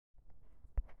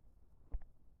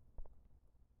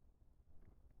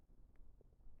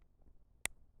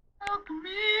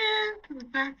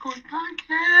Backcourt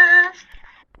Podcast.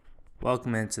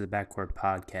 Welcome into the Backcourt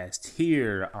Podcast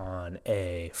here on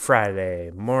a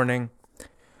Friday morning.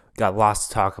 Got lots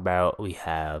to talk about. We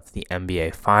have the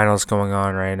NBA Finals going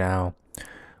on right now.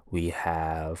 We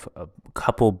have a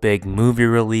couple big movie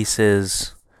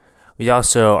releases. We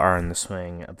also are in the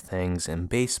swing of things in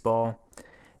baseball.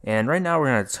 And right now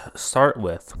we're going to start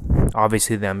with,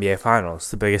 obviously, the NBA Finals,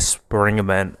 the biggest sporting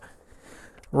event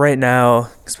right now,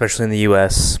 especially in the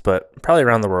U.S., but probably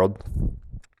around the world.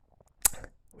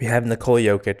 We have Nikola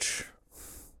Jokic,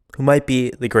 who might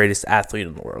be the greatest athlete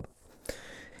in the world.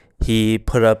 He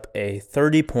put up a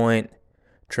 30-point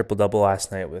triple-double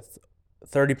last night with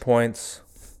 30 points,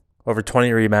 over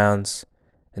 20 rebounds,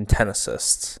 and 10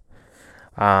 assists.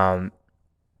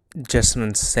 Just an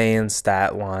insane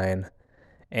stat line,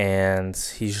 and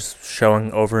he's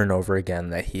showing over and over again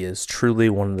that he is truly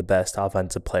one of the best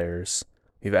offensive players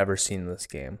we've ever seen in this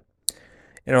game.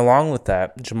 And along with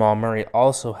that, Jamal Murray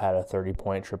also had a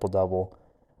 30-point triple-double,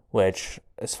 which,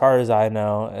 as far as I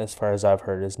know, as far as I've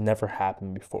heard, has never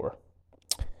happened before.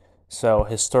 So,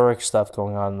 historic stuff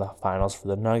going on in the finals for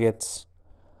the Nuggets.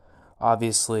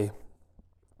 Obviously,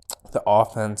 the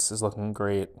offense is looking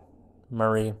great.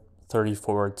 Murray,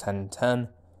 34, 10, 10.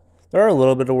 There are a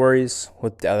little bit of worries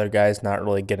with the other guys not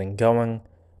really getting going,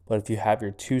 but if you have your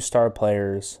two-star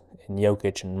players in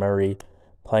Jokic and Murray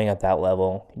playing at that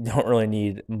level, you don't really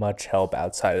need much help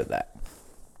outside of that.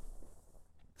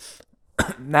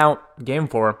 Now, Game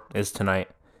 4 is tonight,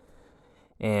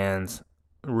 and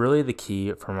really the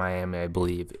key for Miami, I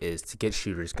believe, is to get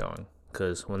shooters going,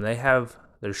 because when they have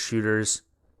their shooters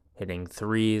hitting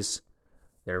threes,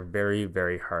 they're very,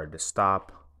 very hard to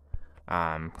stop,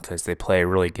 because they play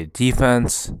really good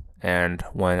defense, and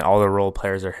when all the role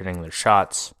players are hitting their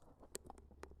shots,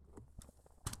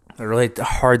 they're really a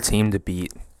hard team to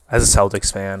beat. As a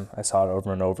Celtics fan, I saw it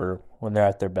over and over. When they're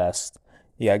at their best,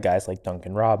 you got guys like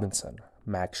Duncan Robinson,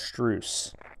 Max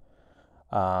Strus,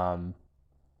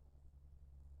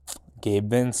 Gabe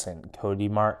Vincent,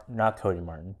 Caleb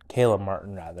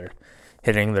Martin,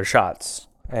 hitting their shots.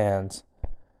 And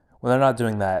when they're not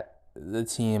doing that, the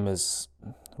team is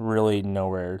really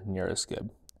nowhere near as good.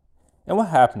 And what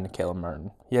happened to Caleb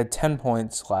Martin? He had 10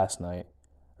 points last night,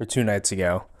 or 2 nights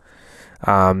ago.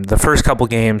 The first couple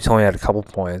games, he only had a couple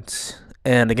points.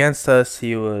 And against us,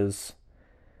 he was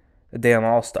a damn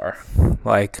all-star.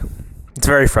 It's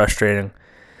very frustrating.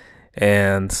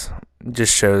 And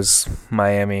just shows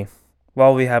Miami,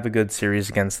 while we have a good series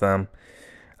against them,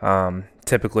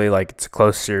 typically, it's a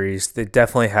close series, they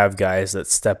definitely have guys that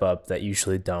step up that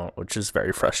usually don't, which is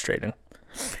very frustrating.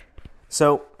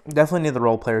 So, definitely need the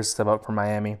role players to step up for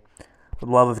Miami. Would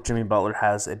love if Jimmy Butler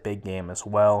has a big game as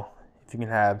well. If you can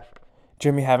have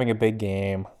Jimmy having a big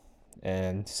game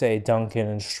and, say, Duncan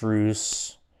and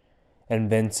Strus and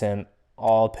Vincent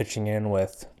all pitching in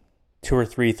with 2 or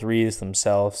 3 threes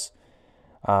themselves,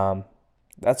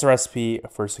 that's a recipe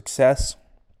for success.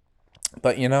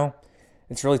 But,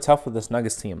 it's really tough with this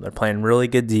Nuggets team. They're playing really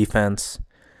good defense.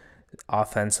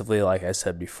 Offensively, like I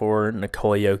said before,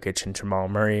 Nikola Jokic and Jamal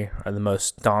Murray are the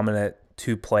most dominant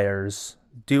 2 players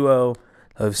duo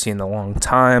that I've seen in a long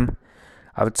time.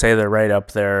 I would say they're right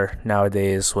up there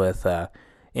nowadays with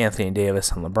Anthony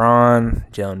Davis and LeBron,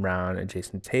 Jaylen Brown and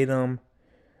Jason Tatum,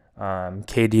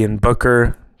 KD and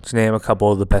Booker, to name a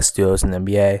couple of the best duos in the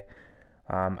NBA.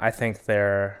 I think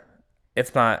they're,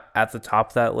 if not at the top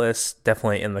of that list,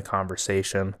 definitely in the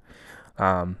conversation.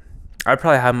 I'd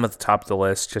probably have them at the top of the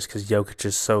list just because Jokic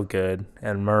is so good,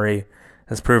 and Murray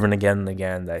has proven again and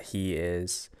again that he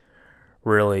is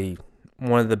really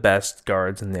one of the best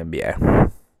guards in the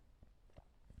NBA.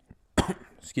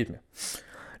 Excuse me.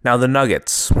 Now, the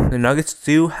Nuggets. The Nuggets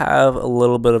do have a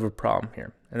little bit of a problem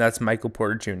here, and that's Michael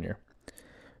Porter Jr.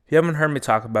 If you haven't heard me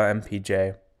talk about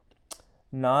MPJ,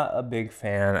 not a big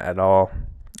fan at all.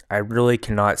 I really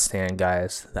cannot stand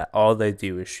guys that all they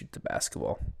do is shoot the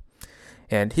basketball.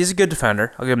 And he's a good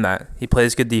defender. I'll give him that. He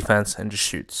plays good defense and just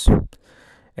shoots.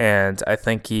 And I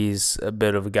think he's a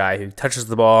bit of a guy who touches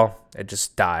the ball, it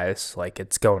just dies like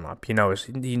it's going up.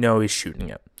 He's shooting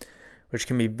it, which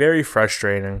can be very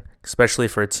frustrating, especially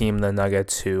for a team, the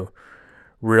Nuggets, who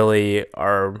really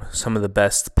are some of the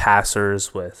best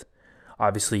passers, with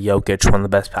obviously Jokic, one of the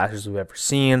best passers we've ever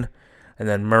seen, and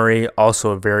then Murray,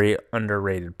 also a very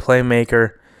underrated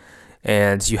playmaker.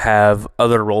 And you have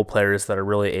other role players that are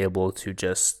really able to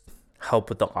just help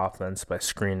with the offense by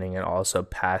screening and also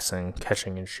passing,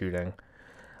 catching, and shooting.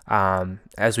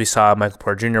 As we saw, Michael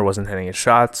Porter Jr. wasn't hitting his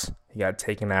shots. He got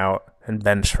taken out and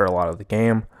benched for a lot of the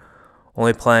game.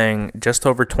 Only playing just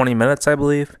over 20 minutes, I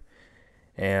believe.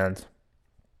 And,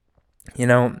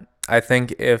 I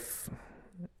think if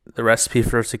the recipe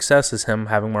for success is him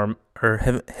having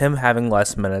him having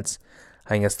less minutes. I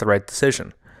think it's the right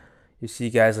decision. You see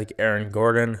guys like Aaron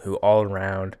Gordon, who all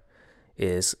around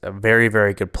is a very,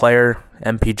 very good player.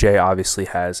 MPJ obviously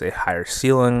has a higher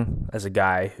ceiling as a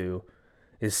guy who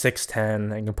is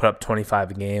 6'10" and can put up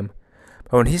 25 a game.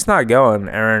 But when he's not going,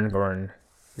 Aaron Gordon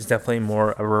is definitely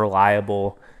more a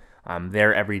reliable,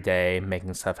 there every day,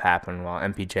 making stuff happen, while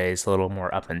MPJ is a little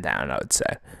more up and down, I would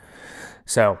say.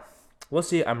 So, we'll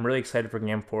see. I'm really excited for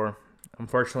Game 4.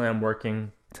 Unfortunately, I'm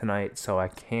working tonight, so I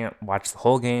can't watch the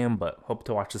whole game, but hope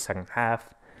to watch the second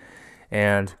half.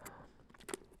 And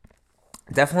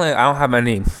definitely, I don't have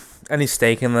any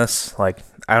stake in this. Like,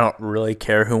 I don't really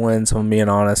care who wins, if I'm being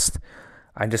honest.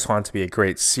 I just want it to be a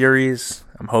great series.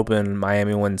 I'm hoping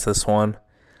Miami wins this one.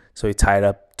 So we tied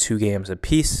up 2 games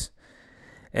apiece.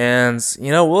 And,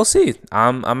 we'll see.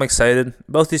 I'm excited.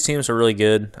 Both these teams are really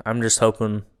good. I'm just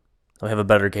hoping they'll have a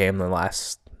better game than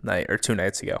last night or 2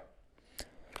 nights ago.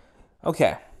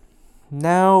 Okay.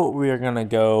 Now we are going to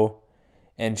go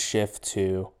and shift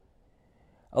to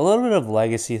a little bit of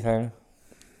legacy thing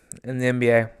in the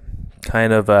NBA.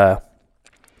 Kind of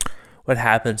what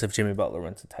happens if Jimmy Butler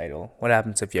wins a title? What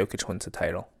happens if Jokic wins a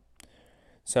title?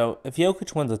 So if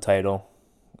Jokic wins a title,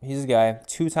 he's a guy,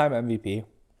 2-time MVP,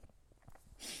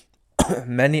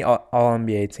 many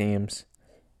All-NBA teams.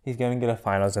 He's going to get a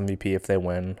Finals MVP if they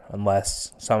win,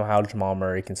 unless somehow Jamal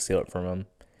Murray can steal it from him,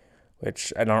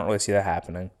 which I don't really see that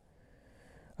happening.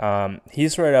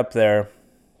 He's right up there,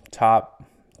 top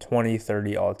 20,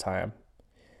 30 all time.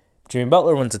 Jimmy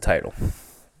Butler wins a title.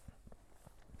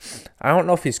 I don't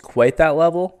know if he's quite that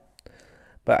level,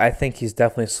 but I think he's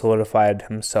definitely solidified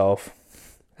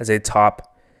himself as a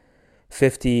top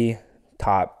 50,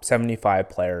 top 75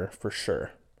 player for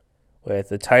sure. With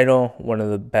the title, one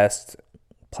of the best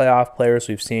playoff players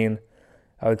we've seen.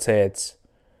 I would say it's,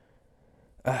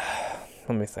 let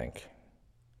me think.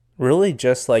 Really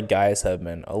just like guys have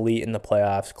been elite in the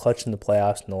playoffs, clutch in the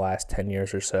playoffs in the last 10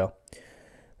 years or so.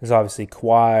 There's obviously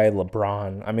Kawhi,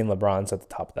 LeBron. I mean, LeBron's at the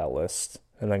top of that list.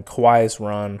 And then Kawhi's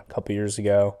run a couple years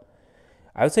ago.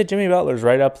 I would say Jimmy Butler's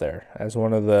right up there as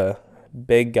one of the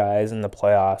big guys in the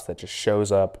playoffs that just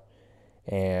shows up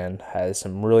and has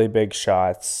some really big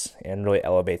shots and really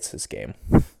elevates his game.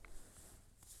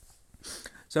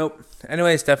 So,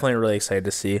 anyways, definitely really excited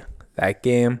to see that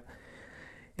game.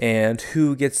 And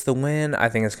who gets the win? I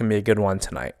think it's going to be a good one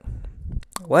tonight.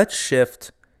 Let's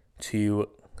shift to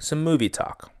some movie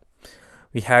talk.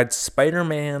 We had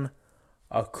Spider-Man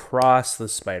Across the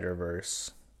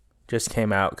Spider-Verse. Just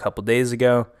came out a couple days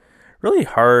ago. Really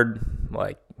hard,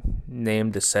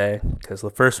 name to say, because the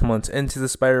first one's Into the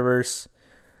Spider-Verse,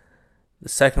 the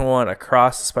second one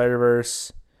Across the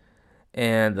Spider-Verse,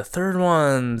 and the third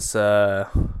one's I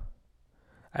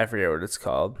forget what it's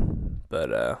called,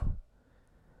 but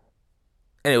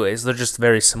anyways, they're just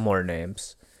very similar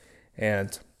names.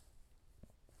 And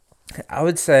I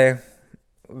would say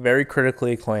very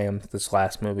critically acclaimed, this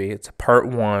last movie. It's a part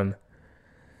 1,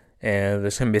 and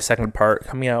there's going to be a second part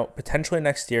coming out potentially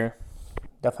next year.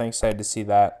 Definitely excited to see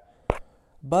that.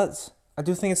 But I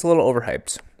do think it's a little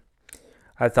overhyped.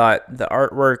 I thought the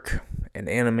artwork and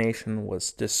animation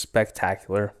was just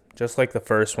spectacular. Just like the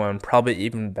first one, probably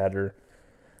even better.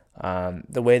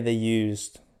 The way they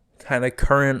used kind of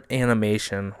current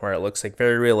animation where it looks like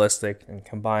very realistic and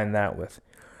combine that with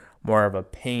more of a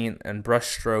paint and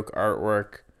brushstroke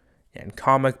artwork and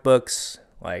comic books.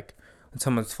 Like when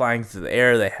someone's flying through the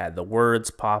air, they had the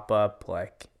words pop up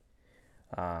like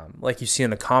you see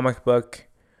in a comic book,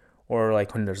 or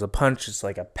like when there's a punch, it's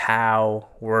like a pow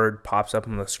word pops up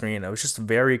on the screen. It was just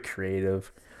very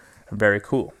creative and very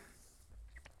cool.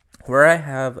 Where I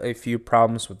have a few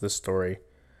problems with this story,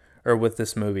 or with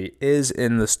this movie, is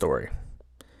in the story.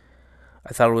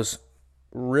 I thought it was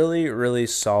really, really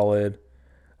solid.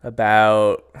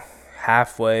 About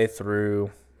halfway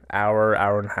through, hour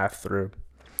and a half through.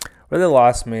 Where they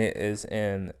lost me is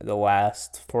in the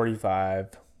last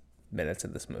 45 minutes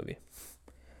of this movie.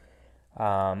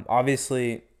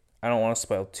 Obviously, I don't want to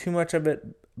spoil too much of it,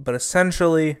 but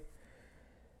essentially,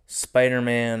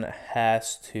 Spider-Man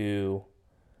has to...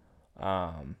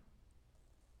 I'm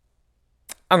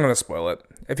going to spoil it.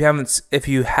 If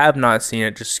you have not seen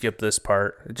it, just skip this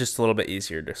part. It's just a little bit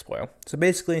easier to spoil. So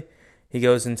basically, he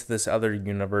goes into this other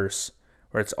universe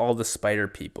where it's all the spider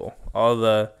people.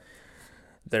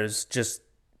 There's just,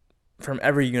 from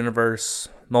every universe,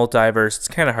 multiverse, it's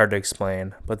kind of hard to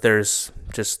explain, but there's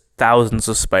just thousands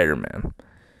of Spider-Man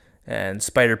and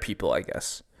spider people, I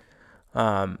guess.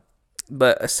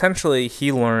 But essentially,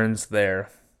 he learns there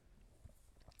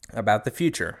about the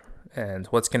future and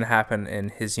what's going to happen in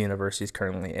his universe he's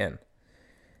currently in.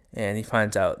 and he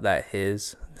finds out that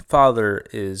his father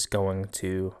is going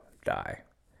to die.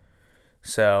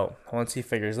 So once he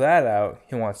figures that out,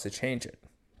 he wants to change it.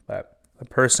 But the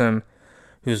person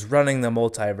who's running the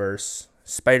multiverse,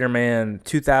 Spider-Man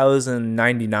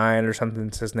 2099 or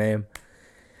something's his name.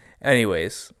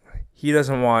 Anyways, he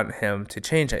doesn't want him to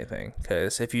change anything,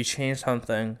 because if you change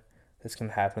something that's going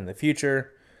to happen in the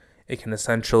future, it can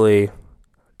essentially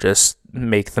just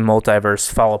make the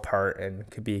multiverse fall apart and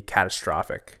could be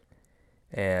catastrophic.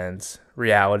 And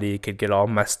reality could get all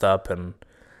messed up, and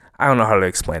I don't know how to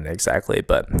explain it exactly,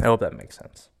 but I hope that makes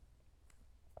sense.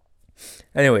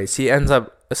 Anyways, he ends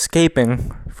up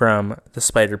escaping from the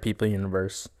Spider People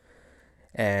universe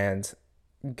and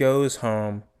goes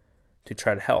home to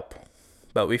try to help.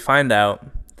 But we find out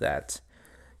that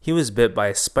he was bit by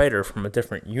a spider from a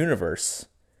different universe,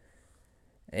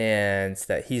 and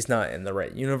that he's not in the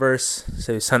right universe.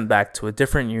 So he's sent back to a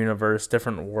different universe,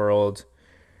 different world,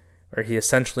 where he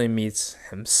essentially meets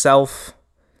himself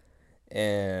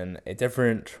in a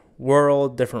different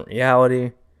world, different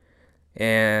reality,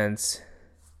 and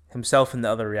himself in the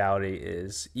other reality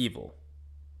is evil.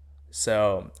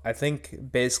 So I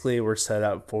think basically we're set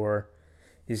up for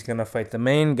he's gonna fight the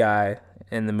main guy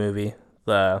in the movie,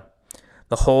 the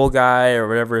whole guy or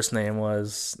whatever his name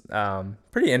was.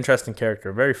 Pretty interesting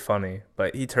character, very funny,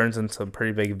 but he turns into a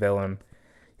pretty big villain.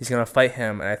 He's gonna fight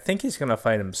him, and I think he's gonna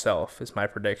fight himself. Is my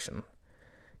prediction,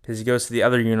 because he goes to the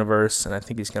other universe, and I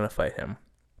think he's gonna fight him.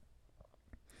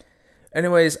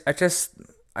 Anyways,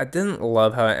 I didn't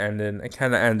love how it ended. It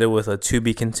kind of ended with a to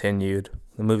be continued.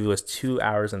 The movie was 2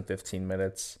 hours and 15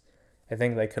 minutes. I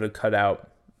think they could have cut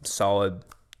out solid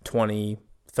 20,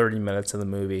 30 minutes of the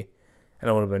movie, and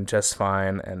it would have been just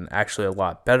fine and actually a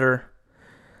lot better.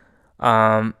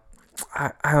 I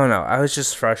don't know. I was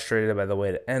just frustrated by the way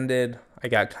it ended. I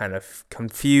got kind of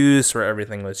confused where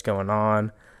everything was going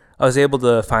on. I was able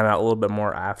to find out a little bit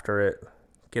more after it,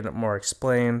 get it more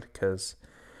explained, because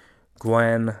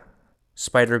Gwen,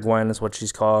 Spider-Gwen is what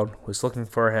she's called, was looking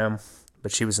for him,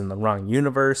 but she was in the wrong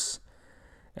universe.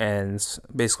 And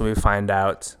basically we find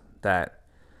out that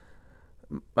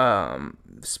the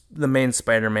main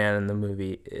Spider-Man in the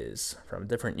movie is from a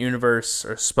different universe,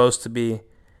 or supposed to be,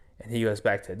 and he goes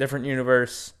back to a different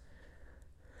universe.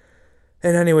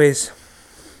 And anyways,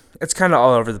 it's kind of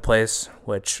all over the place,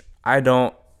 which I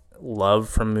don't love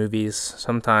from movies.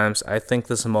 Sometimes I think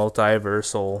this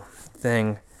multiversal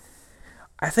thing,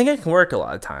 I think it can work a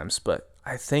lot of times, but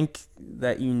I think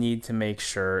that you need to make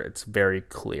sure it's very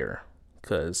clear,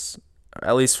 because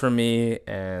at least for me,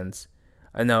 and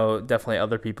I know definitely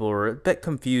other people were a bit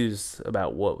confused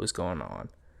about what was going on.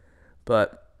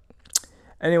 But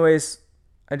anyways,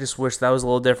 I just wish that was a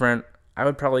little different. I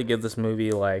would probably give this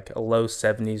movie like a low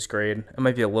 70s grade. It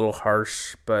might be a little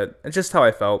harsh, but it's just how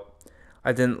I felt.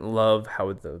 I didn't love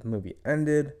how the movie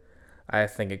ended. I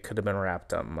think it could have been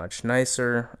wrapped up much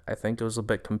nicer. I think it was a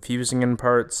bit confusing in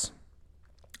parts.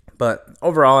 But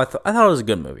overall, I thought it was a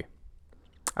good movie.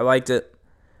 I liked it.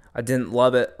 I didn't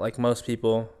love it like most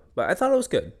people, but I thought it was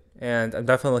good. And I'm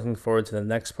definitely looking forward to the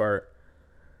next part.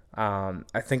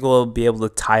 I think we'll be able to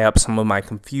tie up some of my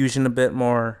confusion a bit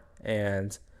more.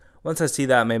 And once I see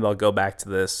that, maybe I'll go back to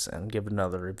this and give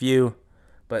another review.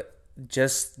 But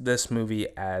just this movie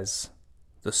as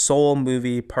the Soul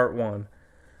movie, part 1,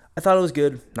 I thought it was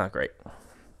good, not great.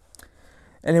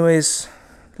 Anyways,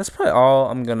 that's probably all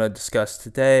I'm going to discuss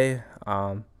today.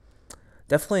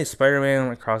 Definitely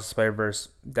Spider-Man Across the Spider-Verse,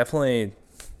 definitely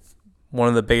one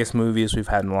of the biggest movies we've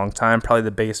had in a long time, probably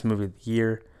the biggest movie of the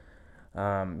year.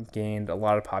 Gained a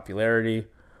lot of popularity.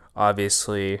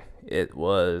 Obviously, it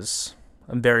was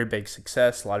a very big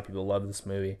success. A lot of people love this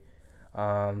movie.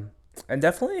 And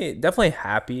definitely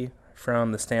happy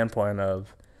from the standpoint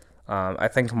of, I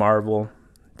think Marvel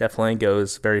definitely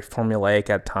goes very formulaic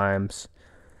at times,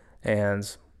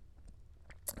 and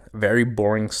very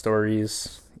boring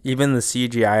stories. Even the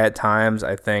CGI at times,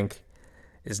 I think,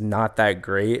 is not that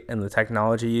great, and the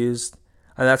technology used,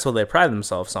 and that's what they pride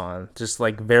themselves on. Just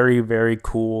like very, very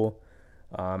cool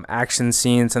action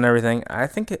scenes and everything. I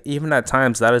think even at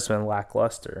times that has been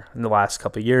lackluster in the last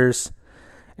couple of years.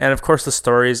 And of course, the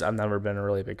stories I've never been a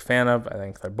really big fan of. I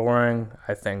think they're boring.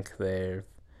 I think they've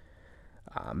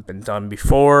been done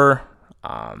before.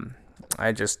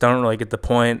 I just don't really get the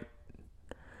point.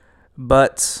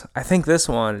 But I think this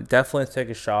one definitely took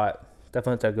a shot,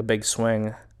 definitely took a big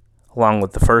swing along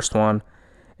with the first one.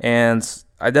 And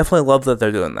I definitely love that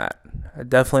they're doing that. I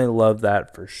definitely love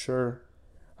that for sure.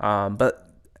 But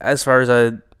as far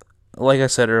as like I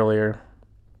said earlier,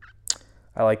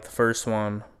 I like the first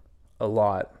one a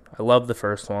lot. I love the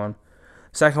first one.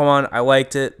 Second one, I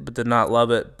liked it, but did not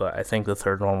love it. But I think the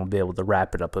third one will be able to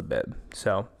wrap it up a bit.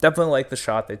 So definitely like the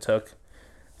shot they took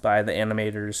by the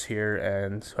animators here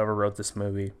and whoever wrote this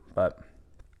movie. But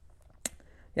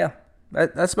yeah,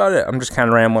 that's about it. I'm just kind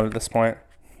of rambling at this point.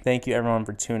 Thank you everyone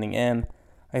for tuning in.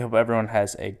 I hope everyone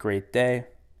has a great day.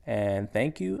 And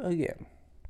thank you again.